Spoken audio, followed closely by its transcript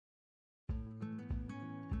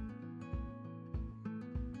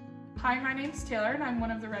Hi, my name's Taylor and I'm one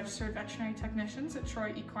of the registered veterinary technicians at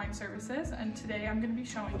Troy Equine Services, and today I'm going to be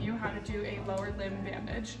showing you how to do a lower limb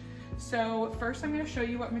bandage. So first I'm going to show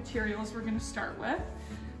you what materials we're going to start with.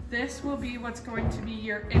 This will be what's going to be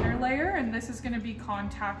your inner layer, and this is going to be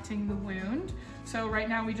contacting the wound. So right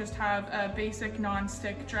now we just have a basic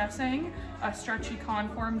non-stick dressing, a stretchy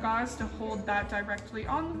conform gauze to hold that directly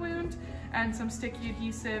on the wound, and some sticky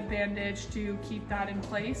adhesive bandage to keep that in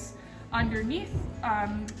place underneath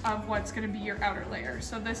of what's going to be your outer layer.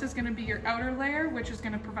 So this is going to be your outer layer, which is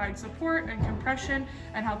going to provide support and compression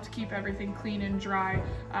and help to keep everything clean and dry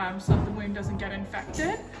so that the wound doesn't get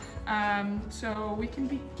infected. So we can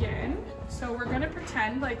begin. So we're going to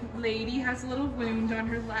pretend like Lady has a little wound on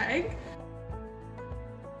her leg.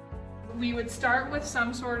 We would start with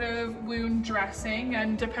some sort of wound dressing,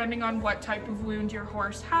 and depending on what type of wound your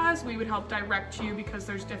horse has, we would help direct you because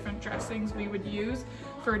there's different dressings we would use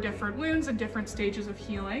for different wounds and different stages of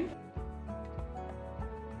healing.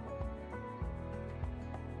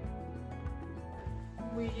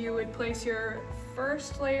 You would place your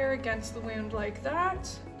first layer against the wound like that,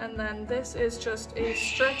 and then this is just a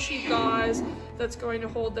stretchy gauze that's going to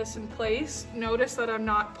hold this in place. Notice that I'm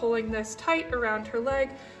not pulling this tight around her leg.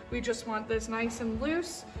 We just want this nice and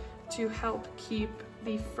loose to help keep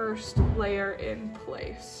the first layer in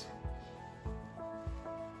place.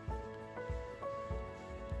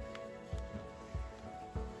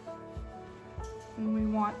 And we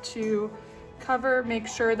want to make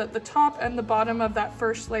sure that the top and the bottom of that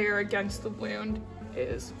first layer against the wound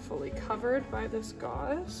is fully covered by this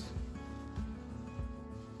gauze.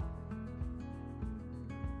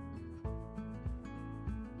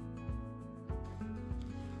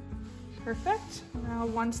 Perfect. Now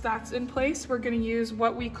once that's in place, we're going to use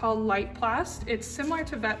what we call light plast. It's similar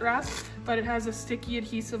to vet wrap, but it has a sticky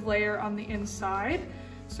adhesive layer on the inside.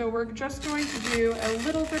 So we're just going to do a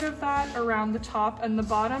little bit of that around the top and the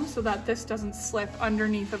bottom so that this doesn't slip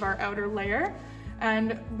underneath of our outer layer.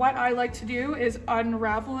 And what I like to do is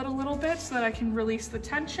unravel it a little bit so that I can release the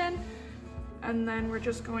tension. And then we're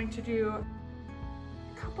just going to do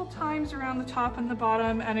a couple times around the top and the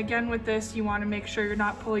bottom. And again with this, you want to make sure you're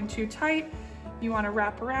not pulling too tight. You want to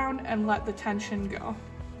wrap around and let the tension go.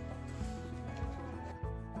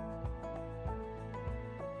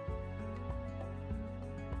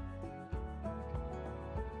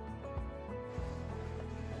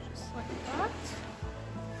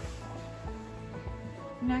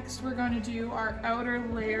 Next, we're going to do our outer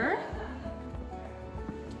layer.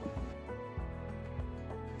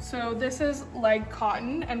 So this is leg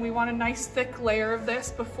cotton, and we want a nice thick layer of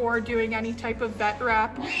this before doing any type of vet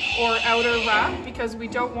wrap or outer wrap, because we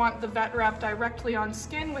don't want the vet wrap directly on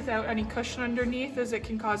skin without any cushion underneath, as it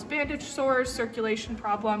can cause bandage sores, circulation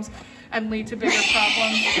problems, and lead to bigger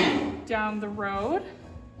problems down the road.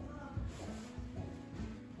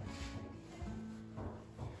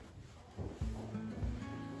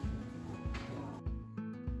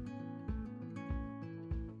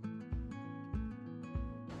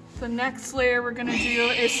 The next layer we're going to do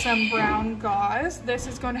is some brown gauze. This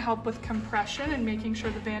is going to help with compression and making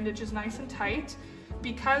sure the bandage is nice and tight.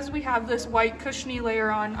 Because we have this white cushiony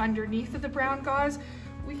layer on underneath of the brown gauze,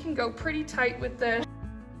 we can go pretty tight with this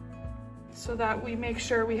so that we make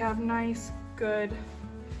sure we have nice, good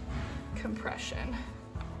compression.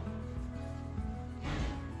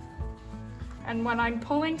 And when I'm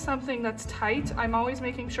pulling something that's tight, I'm always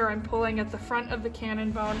making sure I'm pulling at the front of the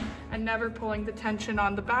cannon bone and never pulling the tension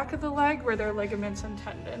on the back of the leg where their ligaments and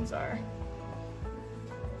tendons are.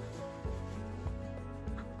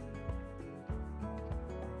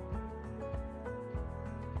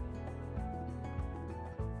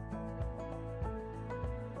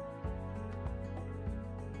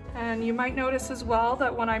 And you might notice as well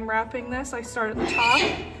that when I'm wrapping this, I start at the top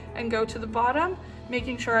and go to the bottom,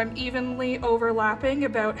 making sure I'm evenly overlapping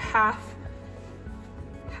about half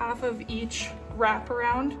of each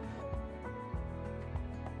wraparound.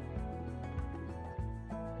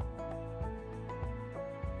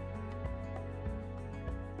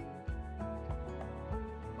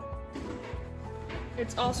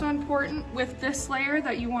 It's also important with this layer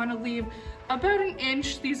that you want to leave about an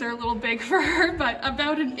inch, these are a little big for her, but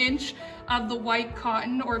about an inch of the white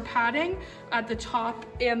cotton or padding at the top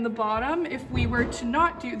and the bottom. If we were to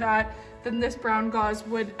not do that, then this brown gauze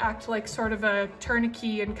would act like sort of a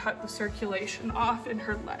tourniquet and cut the circulation off in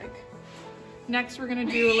her leg. Next, we're going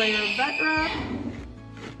to do a layer of vet wrap.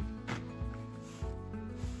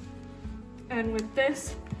 And with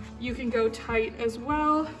this, you can go tight as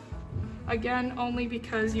well. Again, only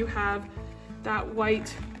because you have that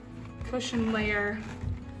white cushion layer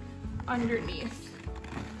underneath.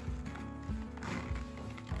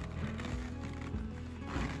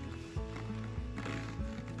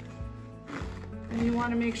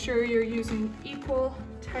 want to make sure you're using equal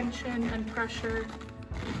tension and pressure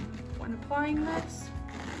when applying this.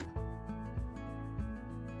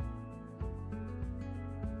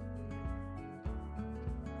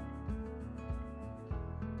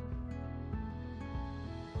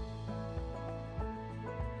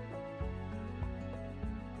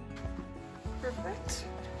 Perfect.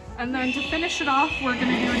 And then to finish it off, we're going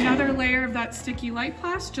to do another layer of that sticky light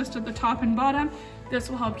plast just at the top and bottom. This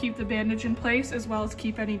will help keep the bandage in place as well as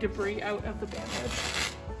keep any debris out of the bandage.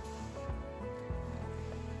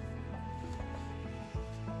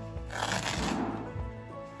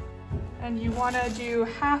 And you want to do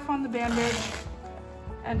half on the bandage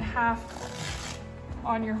and half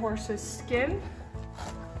on your horse's skin.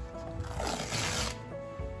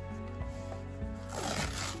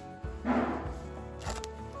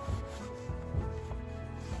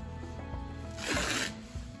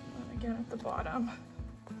 Again at the bottom.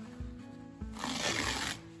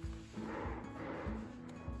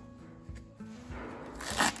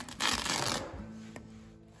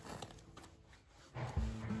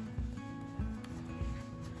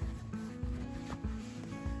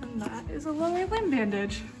 And that is a lower limb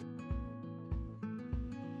bandage.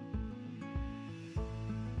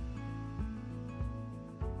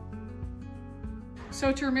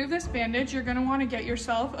 So to remove this bandage, you're gonna wanna get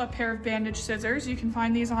yourself a pair of bandage scissors. You can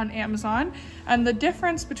find these on Amazon. And the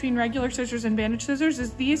difference between regular scissors and bandage scissors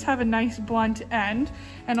is these have a nice blunt end,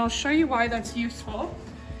 and I'll show you why that's useful.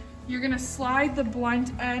 You're gonna slide the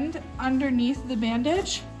blunt end underneath the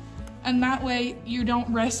bandage, and that way you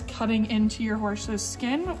don't risk cutting into your horse's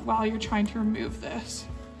skin while you're trying to remove this.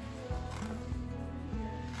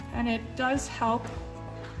 And it does help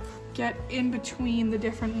get in between the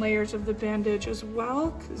different layers of the bandage as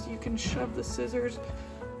well, because you can shove the scissors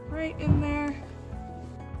right in there